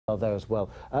there as well.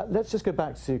 Let's just go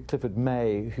back to Clifford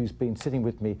May, who's been sitting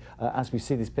with me as we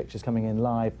see these pictures coming in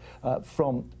live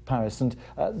from Paris, and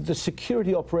the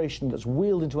security operation that's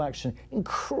wheeled into action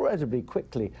incredibly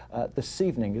quickly this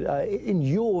evening. In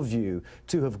your view,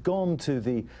 to have gone to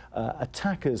the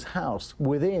attacker's house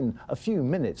within a few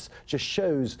minutes just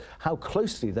shows how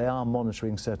closely they are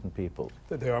monitoring certain people.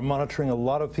 They are monitoring a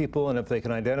lot of people, and if they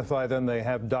can identify them, they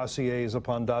have dossiers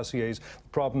upon dossiers. The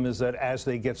problem is that as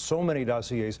they get so many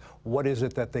dossiers, what is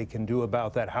it that they can do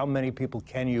about that? How many people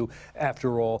can you,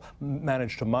 after all,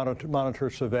 manage to monitor,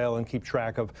 surveil, and keep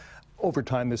track of? Over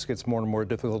time, this gets more and more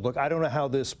difficult. Look, I don't know how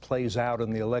this plays out in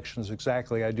the elections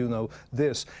exactly. I do know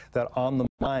this, that on the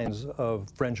minds of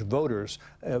French voters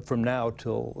from now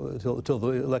till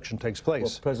the election takes place.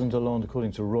 Well, President Hollande,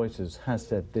 according to Reuters, has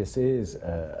said this is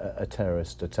a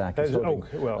terrorist attack.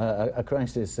 A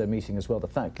crisis meeting as well. The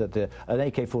fact that an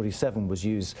AK-47 was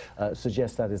used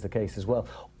suggests that is the case as well.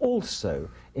 Also,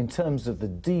 in terms of the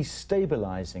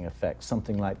destabilizing effect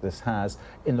something like this has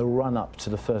in the run-up to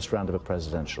the first round of a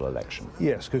presidential election.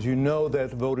 Yes, because you know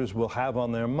that voters will have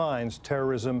on their minds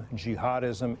terrorism,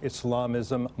 jihadism,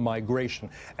 Islamism, migration.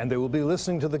 And they will be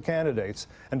listening to the candidates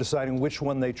and deciding which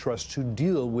one they trust to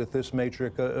deal with this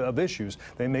matrix of issues.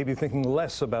 They may be thinking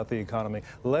less about the economy,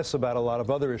 less about a lot of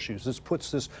other issues. This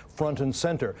puts this front and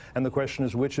center. And the question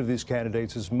is, which of these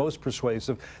candidates is most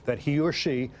persuasive that he or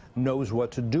she knows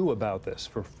what to do about this,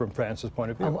 from France's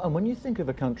point of view. And when you think of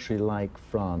a country like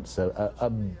France, a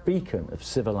beacon of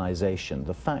civilization,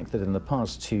 the fact that in the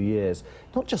past 2 years,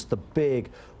 not just the big,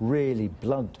 really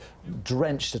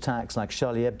blood-drenched attacks like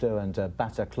Charlie Hebdo and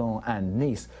Bataclan and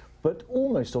Nice, but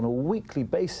almost on a weekly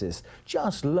basis,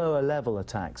 just lower-level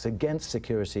attacks against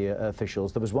security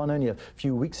officials. There was one only a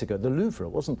few weeks ago, the Louvre,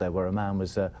 wasn't there, where a man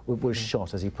was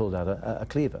shot as he pulled out a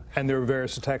cleaver. And there are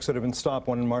various attacks that have been stopped.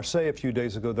 One in Marseille a few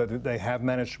days ago that they have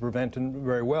managed to prevent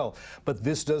very well. But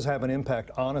this does have an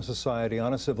impact on a society,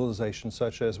 on a civilization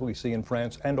such as we see in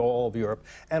France and all of Europe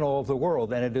and all of the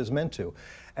world, and it is meant to.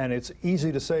 And it's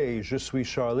easy to say, je suis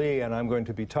Charlie, and I'm going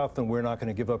to be tough, and we're not going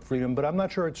to give up freedom, but I'm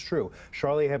not sure it's true.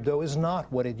 Charlie Hebdo is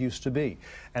not what it used to be.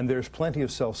 And there's plenty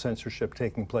of self-censorship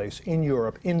taking place in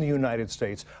Europe, in the United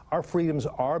States. Our freedoms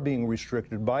are being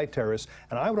restricted by terrorists,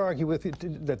 and I would argue with you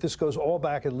that this goes all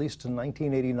back at least to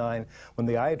 1989, when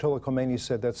the Ayatollah Khomeini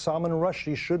said that Salman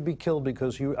Rushdie should be killed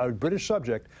because he, a British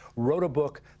subject, wrote a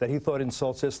book that he thought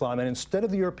insults Islam, and instead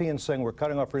of the Europeans saying we're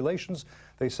cutting off relations,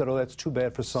 they said, oh, that's too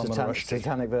bad for Salman Rushdie.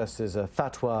 Satanic verses, a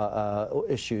fatwa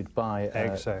issued by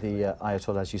the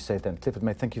Ayatollah, as you say then. Clifford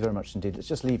May, thank you very much indeed. Let's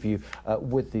just leave you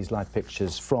with these live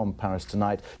pictures from Paris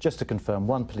tonight. Just to confirm,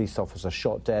 1 police officer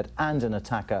shot dead and an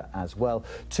attacker as well.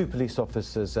 2 police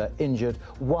officers injured,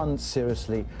 1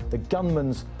 seriously. The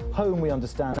gunman's home, we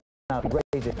understand, now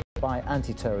raided by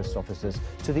anti-terrorist officers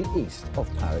to the east of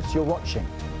Paris. You're watching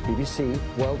BBC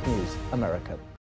World News America.